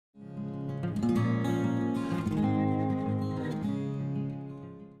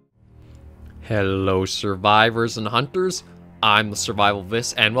Hello survivors and hunters, I'm the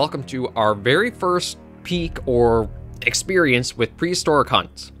SurvivalVis, and welcome to our very first peek or experience with Prehistoric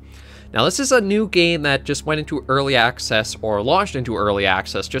Hunt. Now this is a new game that just went into early access, or launched into early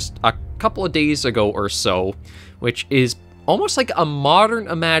access just a couple of days ago or so, which is almost like a modern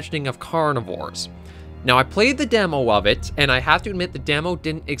imagining of Carnivores. Now I played the demo of it, and I have to admit the demo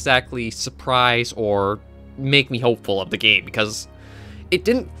didn't exactly surprise or make me hopeful of the game, because it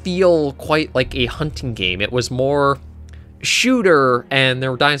didn't feel quite like a hunting game. It was more shooter, and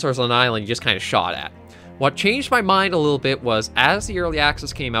there were dinosaurs on an island you just kind of shot at. What changed my mind a little bit was, as the early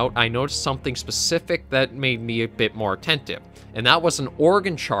access came out, I noticed something specific that made me a bit more attentive, and that was an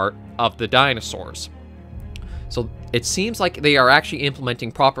organ chart of the dinosaurs. So it seems like they are actually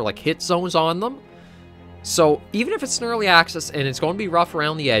implementing proper hit zones on them. So even if it's an early access and it's going to be rough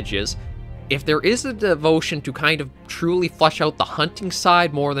around the edges, if there is a devotion to kind of truly flesh out the hunting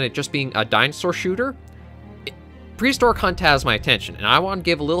side more than it just being a dinosaur shooter, Prehistoric Hunt has my attention, and I want to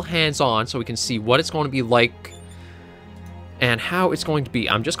give a little hands-on so we can see what it's going to be like and how it's going to be.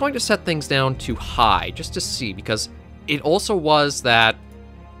 I'm just going to set things down to high just to see, because it also was that...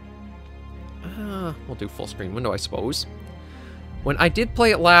 we'll do full screen window, I suppose. When I did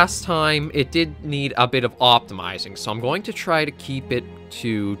play it last time, it did need a bit of optimizing, so I'm going to try to keep it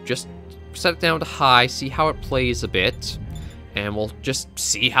to just set it down to high, see how it plays a bit, and we'll just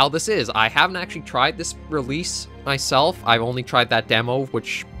see how this is. I haven't actually tried this release myself. I've only tried that demo,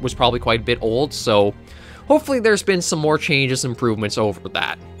 which was probably quite a bit old, so hopefully there's been some more changes, improvements over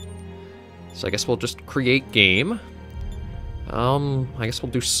that. So I guess we'll just create game. I guess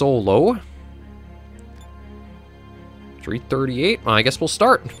we'll do solo. 338, I guess we'll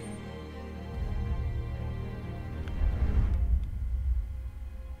start.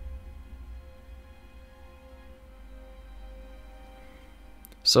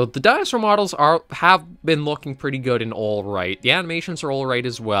 So the dinosaur models have been looking pretty good and all right. The animations are all right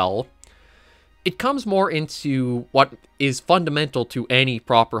as well. It comes more into what is fundamental to any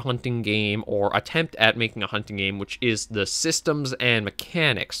proper hunting game or attempt at making a hunting game, which is the systems and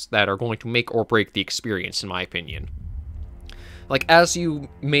mechanics that are going to make or break the experience, in my opinion. Like, as you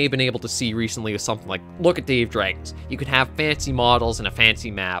may have been able to see recently with something like, look at Dave Dragons. You can have fancy models and a fancy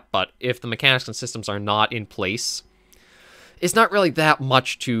map, but if the mechanics and systems are not in place, it's not really that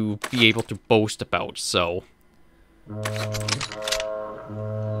much to be able to boast about, so...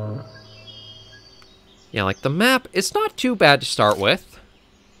 yeah, like the map, it's not too bad to start with.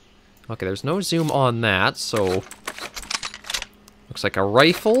 Okay, there's no zoom on that, so... looks like a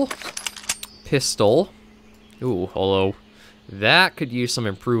rifle, pistol. Ooh, although that could use some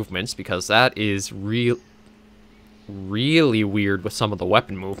improvements, because that is really weird with some of the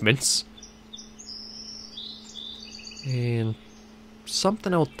weapon movements. And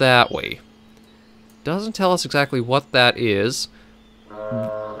something out that way. Doesn't tell us exactly what that is.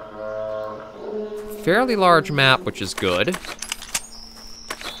 Fairly large map, which is good.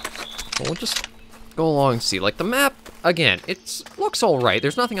 But we'll just go along and see. Like, the map, again, it looks alright.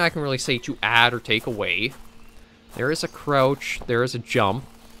 There's nothing I can really say to add or take away. There is a crouch. There is a jump.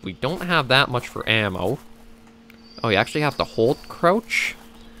 We don't have that much for ammo. Oh, you actually have to hold crouch?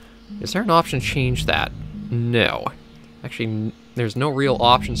 Is there an option to change that? No. Actually, there's no real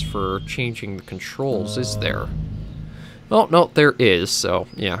options for changing the controls, is there? Oh, no, there is, so,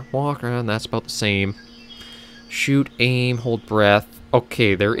 yeah. Walk around, that's about the same. Shoot, aim, hold breath.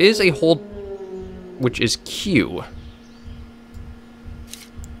 Okay, there is a hold, which is Q.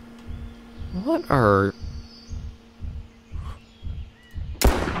 What are...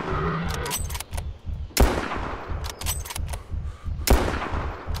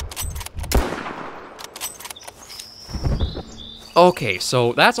 okay,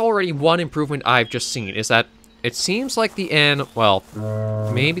 so that's already one improvement I've just seen, is that it seems like well,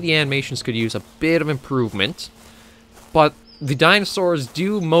 maybe the animations could use a bit of improvement, but the dinosaurs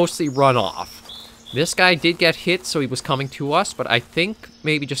do mostly run off. This guy did get hit, so he was coming to us, but I think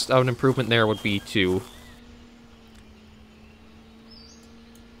maybe just an improvement there would be to...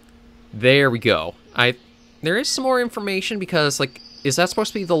 there we go. There is some more information, because, like, is that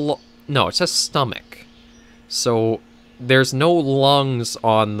supposed to be the... no, it says stomach. So... there's no lungs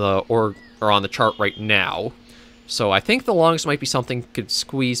on the on the chart right now, so I think the lungs might be something could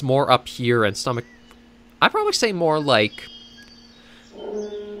squeeze more up here, and stomach. I'd probably say more like.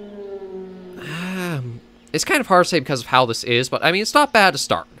 It's kind of hard to say because of how this is, but I mean it's not bad to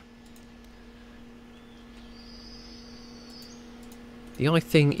start. The only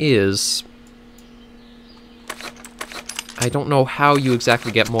thing is, I don't know how you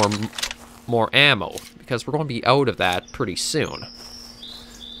exactly get more ammo, because we're going to be out of that pretty soon.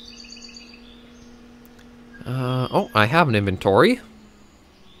 Oh, I have an inventory,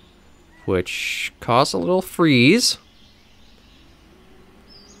 which caused a little freeze.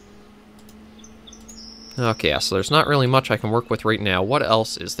 Okay, yeah, so there's not really much I can work with right now. What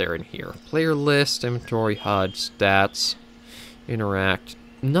else is there in here? Player list, inventory, HUD, stats, interact.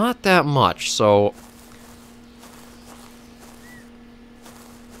 Not that much, so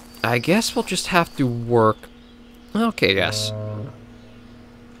I guess we'll just have to work. Okay, yes.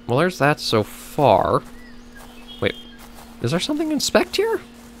 Well, there's that so far. Wait, is there something to inspect here?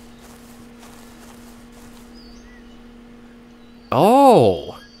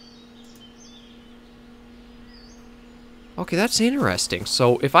 Oh! Okay, that's interesting.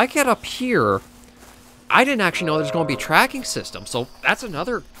 So, if I get up here, I didn't actually know there's going to be a tracking system, so that's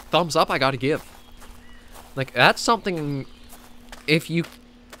another thumbs up I gotta give. Like, that's something, if you...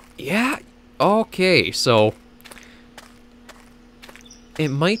 Yeah, okay, so... It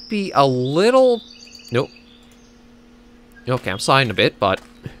might be a little... Nope. Okay, I'm sliding a bit, but...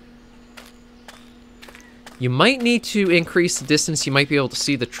 You might need to increase the distance you might be able to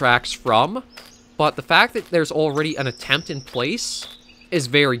see the tracks from, but the fact that there's already an attempt in place is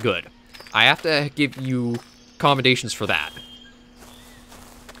very good. I have to give you commendations for that.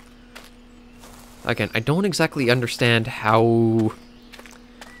 Again, I don't exactly understand how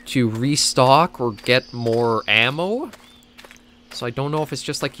to restock or get more ammo, so I don't know if it's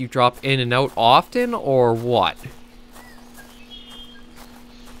just like you drop in and out often or what.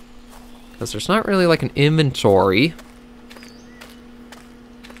 Because there's not really like an inventory.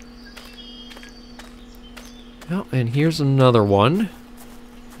 Oh, and here's another one.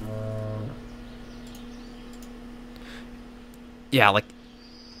 Yeah, like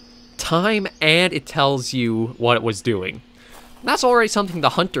time, and it tells you what it was doing. That's already something the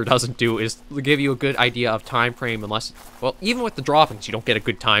hunter doesn't do, is to give you a good idea of time frame, unless, well, even with the droppings, you don't get a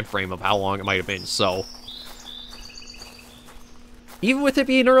good time frame of how long it might have been, so. Even with it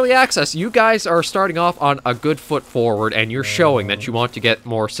being early access, you guys are starting off on a good foot forward, and you're showing that you want to get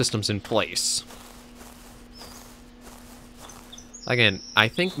more systems in place. Again, I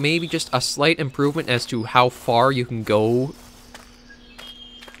think maybe just a slight improvement as to how far you can go,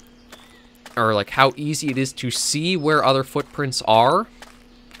 or like how easy it is to see where other footprints are,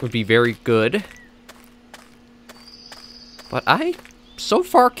 would be very good. But I, so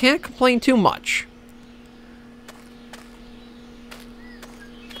far, can't complain too much.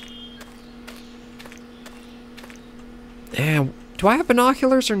 And do I have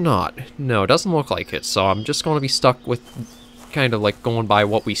binoculars or not? No, it doesn't look like it, so I'm just going to be stuck with kind of like going by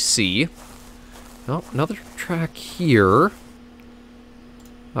what we see. Oh, another track here.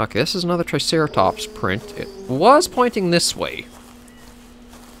 Okay, this is another Triceratops print. It was pointing this way.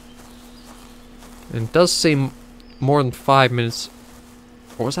 And it does say more than 5 minutes.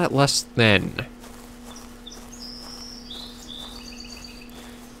 Or was that less than?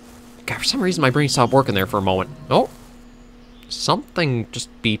 God, for some reason my brain stopped working there for a moment. Oh. Something just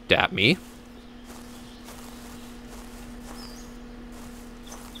beeped at me.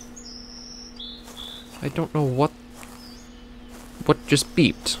 I don't know what just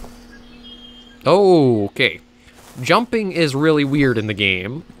beeped. Oh, okay. Jumping is really weird in the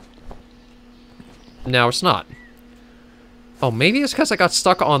game. Now it's not. Oh, maybe it's because I got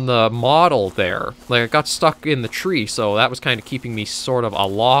stuck on the model there. Like, I got stuck in the tree, so that was kind of keeping me sort of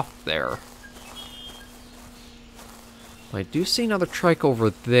aloft there. I do see another trike over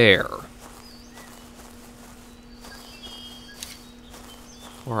there.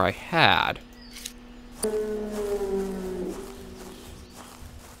 Or I had.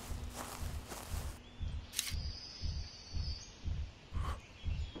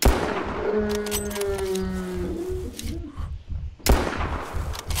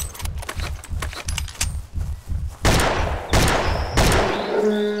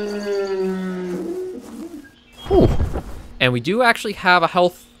 Whew. And we do actually have a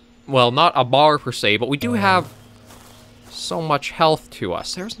health, well, not a bar per se, but we do have so much health to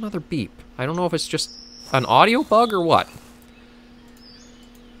us. There's another beep. I don't know if it's just an audio bug or what.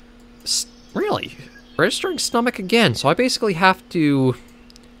 Really? Registering stomach again, so I basically have to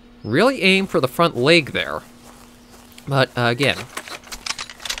really aim for the front leg there. But, again,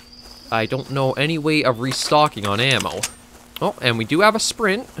 I don't know any way of restocking on ammo. Oh, and we do have a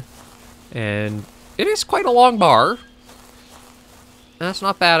sprint, and it is quite a long bar. That's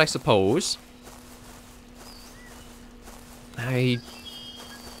not bad, I suppose. I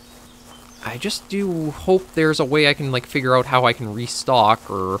just do hope there's a way I can, like, figure out how I can restock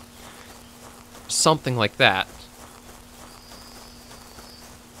or something like that.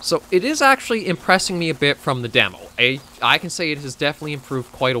 So it is actually impressing me a bit from the demo. I can say it has definitely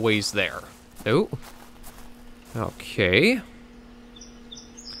improved quite a ways there. Oh. Okay.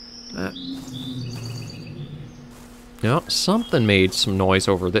 No, something made some noise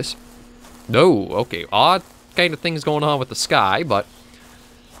over this. No, okay. Odd kind of things going on with the sky, but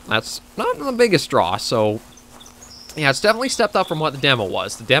that's not the biggest draw, so yeah, it's definitely stepped up from what the demo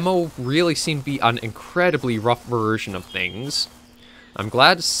was. The demo really seemed to be an incredibly rough version of things. I'm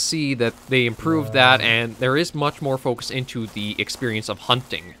glad to see that they improved that, and there is much more focus into the experience of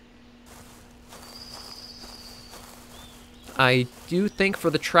hunting. I do think for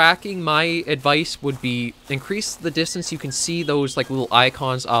the tracking, my advice would be increase the distance you can see those like little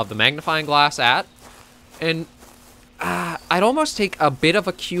icons of the magnifying glass at, and I'd almost take a bit of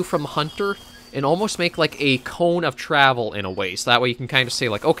a cue from the hunter and almost make like a cone of travel in a way, so that way you can kind of say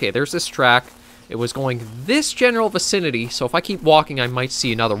like, okay, there's this track, it was going this general vicinity, so if I keep walking I might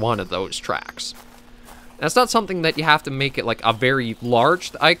see another one of those tracks. That's not something that you have to make it like a very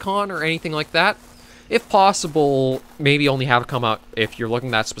large icon or anything like that. If possible, maybe only have it come out if you're looking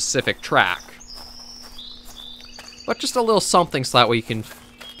at that specific track. But just a little something so that way you can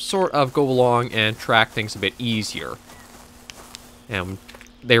sort of go along and track things a bit easier. And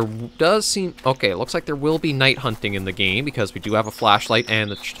there does seem... Okay, it looks like there will be night hunting in the game because we do have a flashlight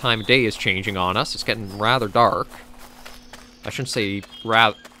and the time of day is changing on us. It's getting rather dark. I shouldn't say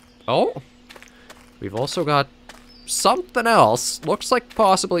rather... Oh! We've also got something else. Looks like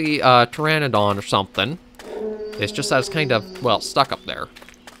possibly a pteranodon or something. It's just that it's kind of, well, stuck up there.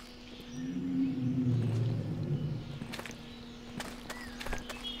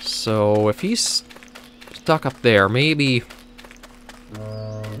 So if he's stuck up there, maybe...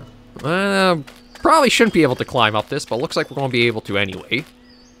 probably shouldn't be able to climb up this, but looks like we're going to be able to anyway.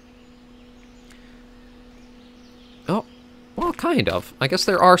 Oh, well, kind of. I guess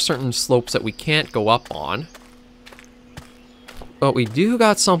there are certain slopes that we can't go up on. But we do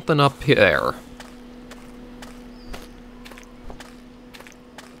got something up here.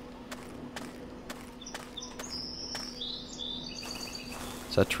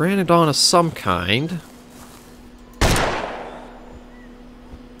 It's a pteranodon of some kind.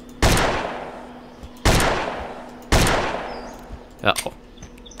 Uh-oh.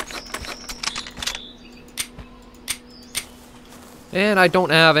 And I don't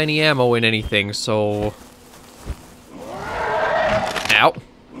have any ammo in anything, so... Ow.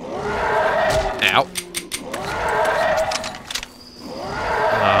 Ow.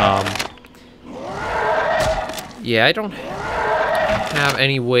 Yeah, I don't have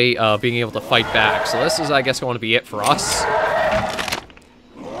any way of being able to fight back, so this is, I guess, going to be it for us.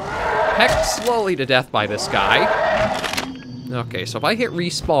 Hecked slowly to death by this guy. Okay, so if I hit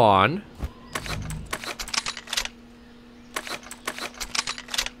respawn...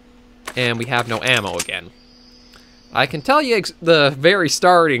 And we have no ammo again. I can tell you the very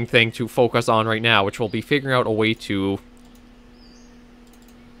starting thing to focus on right now, which will be figuring out a way to...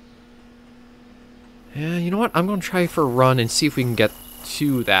 Yeah, you know what? I'm going to try for a run and see if we can get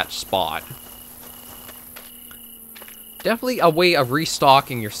to that spot. Definitely a way of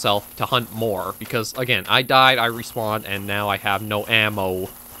restocking yourself to hunt more, because, again, I died, I respawned, and now I have no ammo.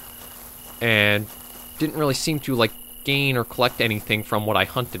 And didn't really seem to, like, gain or collect anything from what I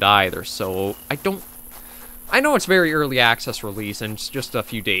hunted either, so I know it's very early access release, and it's just a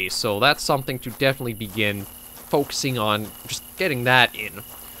few days, so that's something to definitely begin focusing on, just getting that in.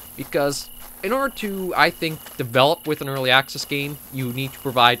 Because in order to, I think, develop with an early access game, you need to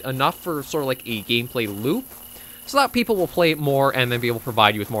provide enough for sort of like a gameplay loop, so that people will play it more and then be able to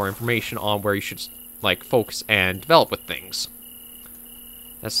provide you with more information on where you should, like, focus and develop with things.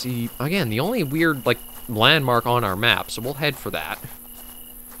 That's the, again, the only weird, like, landmark on our map, so we'll head for that.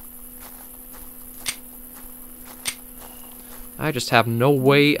 I just have no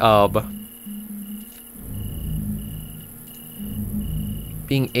way of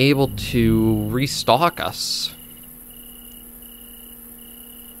being able to restock us.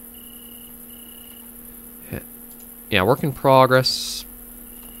 Yeah, work in progress.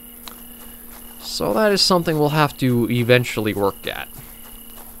 So that is something we'll have to eventually work at.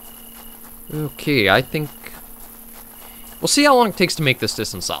 Okay, I think... We'll see how long it takes to make this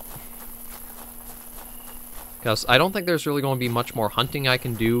distance up. Because I don't think there's really going to be much more hunting I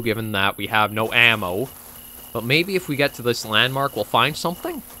can do, given that we have no ammo. But maybe if we get to this landmark, we'll find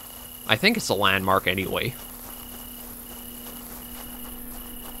something? I think it's a landmark anyway.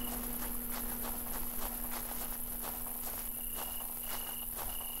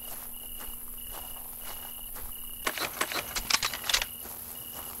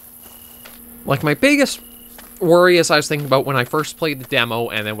 Like, my biggest worry, as I was thinking about when I first played the demo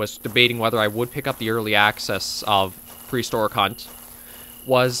and then was debating whether I would pick up the early access of Prehistoric Hunt,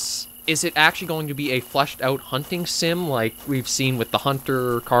 was, is it actually going to be a fleshed out hunting sim like we've seen with the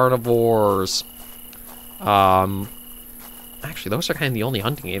Hunter, Carnivores? Actually, those are kind of the only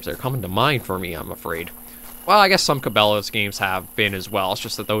hunting games that are coming to mind for me, I'm afraid. Well, I guess some Cabela's games have been as well, it's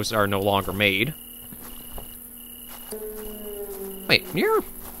just that those are no longer made. Wait, you're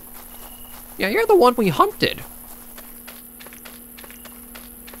the one we hunted.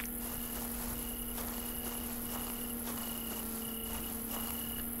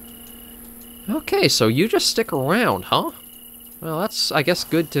 Okay, so you just stick around, huh? Well, that's, I guess,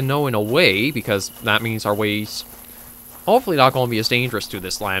 good to know in a way, because that means our way's hopefully not going to be as dangerous to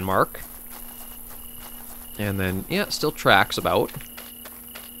this landmark. And then, yeah, still tracks about.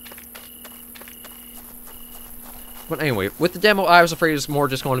 But anyway, with the demo, I was afraid it was more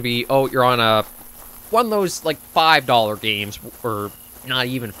just going to be, oh, you're on one of those, like, $5 games, or not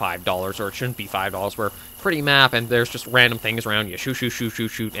even $5, or it shouldn't be $5, where pretty map, and there's just random things around you. Shoot, shoot, shoot, shoot,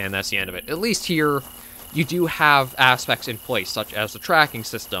 shoot, and that's the end of it. At least here, you do have aspects in place, such as the tracking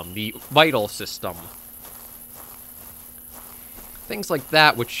system, the vital system. Things like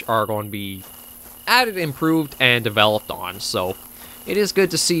that, which are going to be added, improved, and developed on, so it is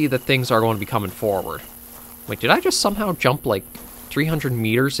good to see that things are going to be coming forward. Wait, did I just somehow jump, like, 300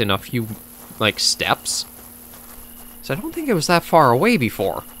 meters in a few, like, steps? So I don't think it was that far away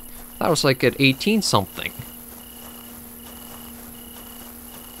before. That was, like, at 18-something.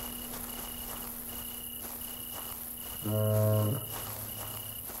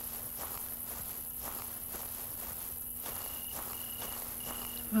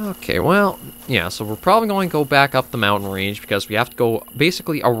 Okay, well, yeah, so we're probably going to go back up the mountain range because we have to go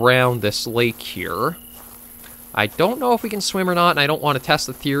basically around this lake here. I don't know if we can swim or not, and I don't want to test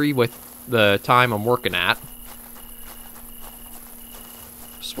the theory with the time I'm working at.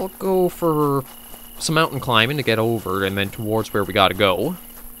 So we'll go for some mountain climbing to get over, and then towards where we gotta go.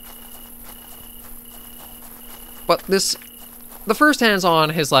 But the first hands-on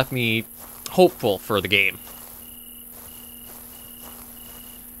has left me hopeful for the game.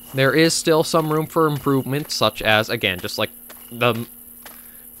 There is still some room for improvement, such as, again, just like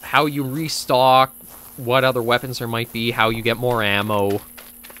how you restock, what other weapons there might be, how you get more ammo.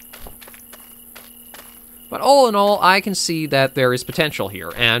 But all in all, I can see that there is potential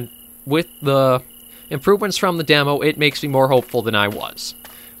here, and with the improvements from the demo, it makes me more hopeful than I was.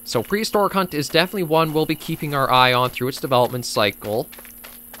 So Prehistoric Hunt is definitely one we'll be keeping our eye on through its development cycle,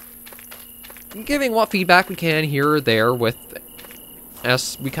 giving what feedback we can here or there with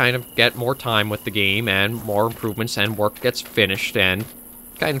as we kind of get more time with the game and more improvements and work gets finished and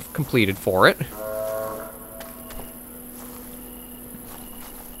kind of completed for it.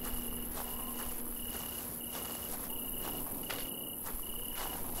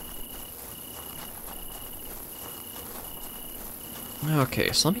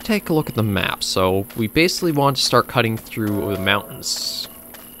 Okay, so let me take a look at the map. So we basically want to start cutting through the mountains.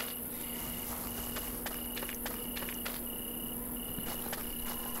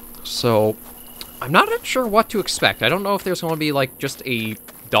 So, I'm not sure what to expect. I don't know if there's going to be, like, just a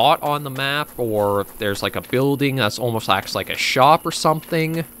dot on the map, or if there's, like, a building that's almost acts like a shop or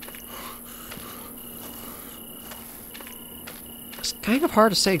something. It's kind of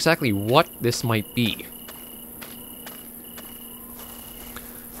hard to say exactly what this might be.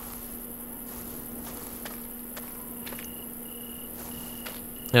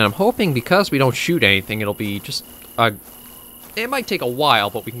 And I'm hoping because we don't shoot anything, it'll be just a... It might take a while,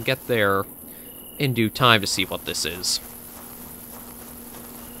 but we can get there in due time to see what this is.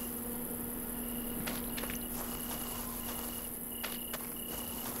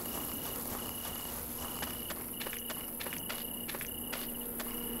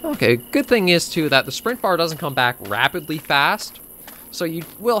 Okay, good thing is, too, that the sprint bar doesn't come back rapidly fast, so you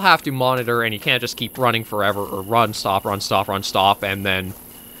will have to monitor, and you can't just keep running forever, or run, stop, and then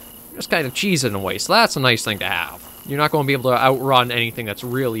just kind of cheese it in a way, so that's a nice thing to have. You're not going to be able to outrun anything that's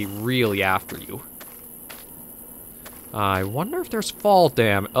really, really after you. I wonder if there's fall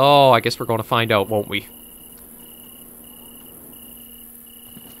damage. Oh, I guess we're going to find out, won't we?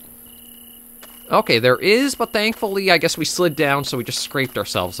 Okay, there is, but thankfully, I guess we slid down, so we just scraped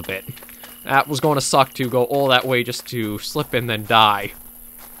ourselves a bit. That was going to suck to go all that way just to slip and then die.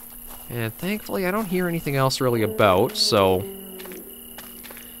 And thankfully, I don't hear anything else really about, so...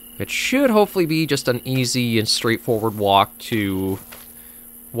 It should hopefully be just an easy and straightforward walk to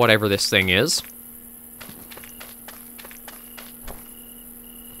whatever this thing is.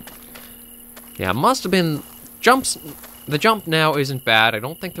 Yeah, it must have been jumps. the jump now isn't bad. I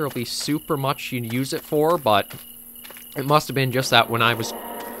don't think there'll be super much you use it for, but it must have been just that when I was...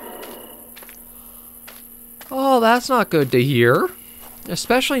 Oh, that's not good to hear.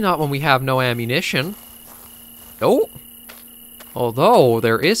 Especially not when we have no ammunition. Oh! Although,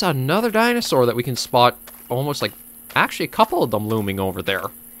 there is another dinosaur that we can spot almost like... Actually, a couple of them looming over there.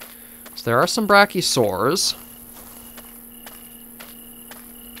 So there are some brachiosaurs.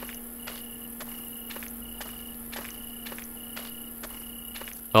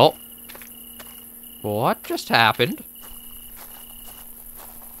 Oh. What just happened?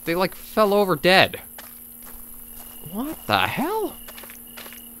 They, like, fell over dead. What the hell?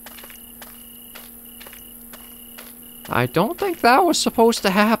 I don't think that was supposed to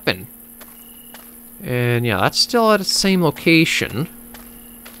happen. And yeah, that's still at the same location.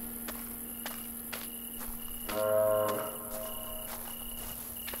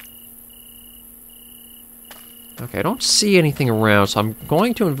 Okay, I don't see anything around, so I'm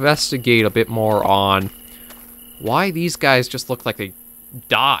going to investigate a bit more on why these guys just look like they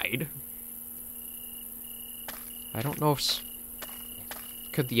died. I don't know if...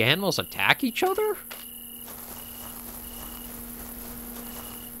 Could the animals attack each other?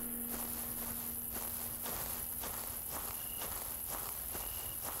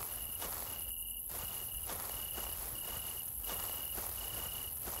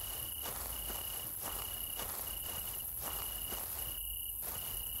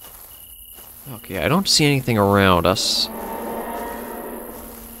 Okay, I don't see anything around us.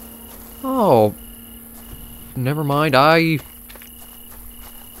 Oh. Never mind,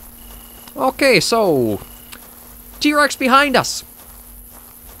 Okay, so... T-Rex behind us!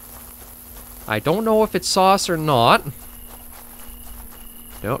 I don't know if it saw us or not.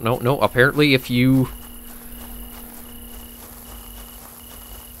 No. Apparently if you...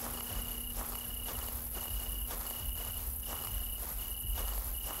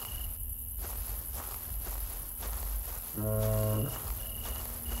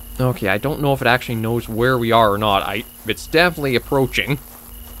 Okay, I don't know if it actually knows where we are or not. It's definitely approaching.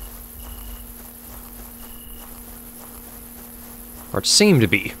 Or it seemed to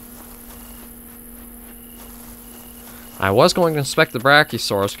be. I was going to inspect the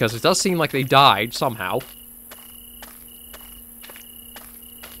brachiosaurs because it does seem like they died somehow.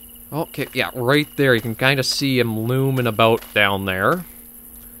 Okay, yeah, right there. You can kind of see him looming about down there.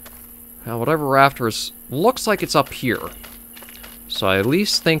 Now, whatever we're after is... Looks like it's up here. So I at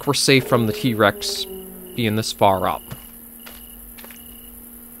least think we're safe from the T-Rex being this far up.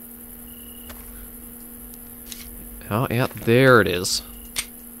 Oh, yeah, there it is.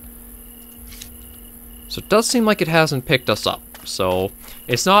 So it does seem like it hasn't picked us up. So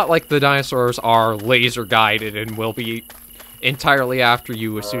it's not like the dinosaurs are laser guided and will be entirely after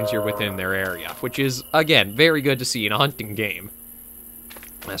you as soon as you're within their area. Which is, again, very good to see in a hunting game.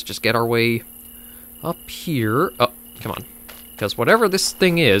 Let's just get our way up here. Oh, come on. Because whatever this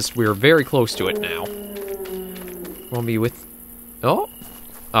thing is, we're very close to it now. We'll be with... Oh?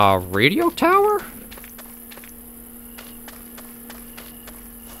 A radio tower?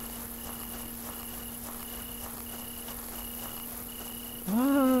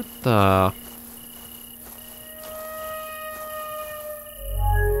 What the...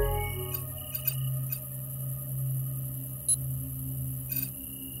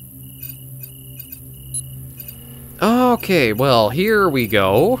 Okay, well, here we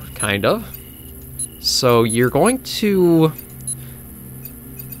go, kind of. So you're going to...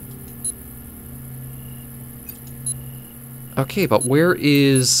 Okay, but where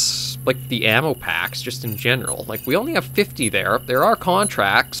is, like, the ammo packs, just in general? Like, we only have 50 there. There are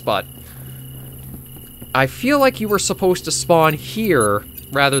contracts, but... I feel like you were supposed to spawn here,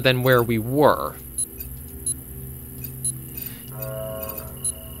 rather than where we were.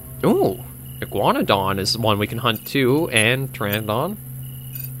 Ooh! Iguanodon is one we can hunt too, and Pteranodon.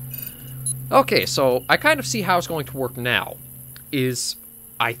 Okay, so I kind of see how it's going to work now.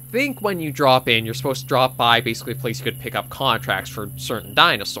 I think when you drop in, you're supposed to drop by basically a place you could pick up contracts for certain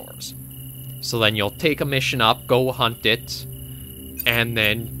dinosaurs. So then you'll take a mission up, go hunt it, and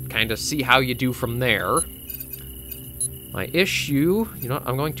then kind of see how you do from there. My issue, you know what,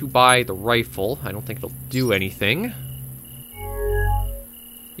 I'm going to buy the rifle. I don't think it'll do anything.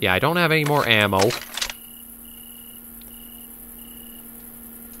 Yeah, I don't have any more ammo.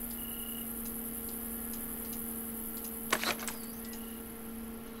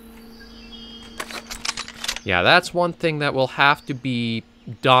 Yeah, that's one thing that will have to be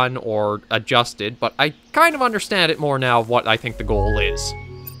done or adjusted, but I kind of understand it more now of what I think the goal is.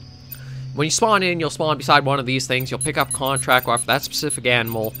 When you spawn in, you'll spawn beside one of these things, you'll pick up contract off that specific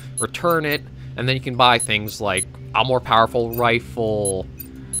animal, return it, and then you can buy things like a more powerful rifle,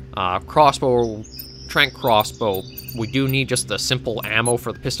 crossbow, tranq crossbow. We do need just the simple ammo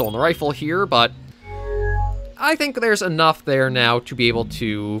for the pistol and the rifle here, but I think there's enough there now to be able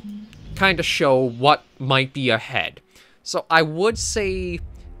to kind of show what might be ahead. So I would say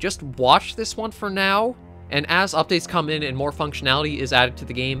just watch this one for now, and as updates come in and more functionality is added to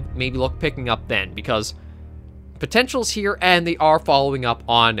the game, maybe look picking up then, because potential's here and they are following up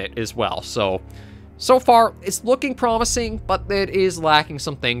on it as well. So far, it's looking promising, but it is lacking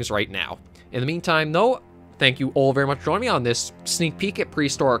some things right now. In the meantime, though, thank you all very much for joining me on this sneak peek at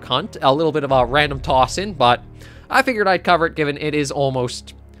Prehistoric Hunt. A little bit of a random toss-in, but I figured I'd cover it given it is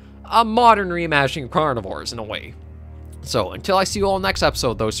almost a modern reimagining of Carnivores in a way. So, until I see you all in the next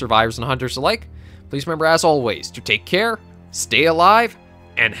episode, those survivors and hunters alike, please remember, as always, to take care, stay alive,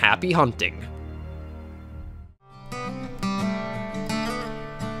 and happy hunting.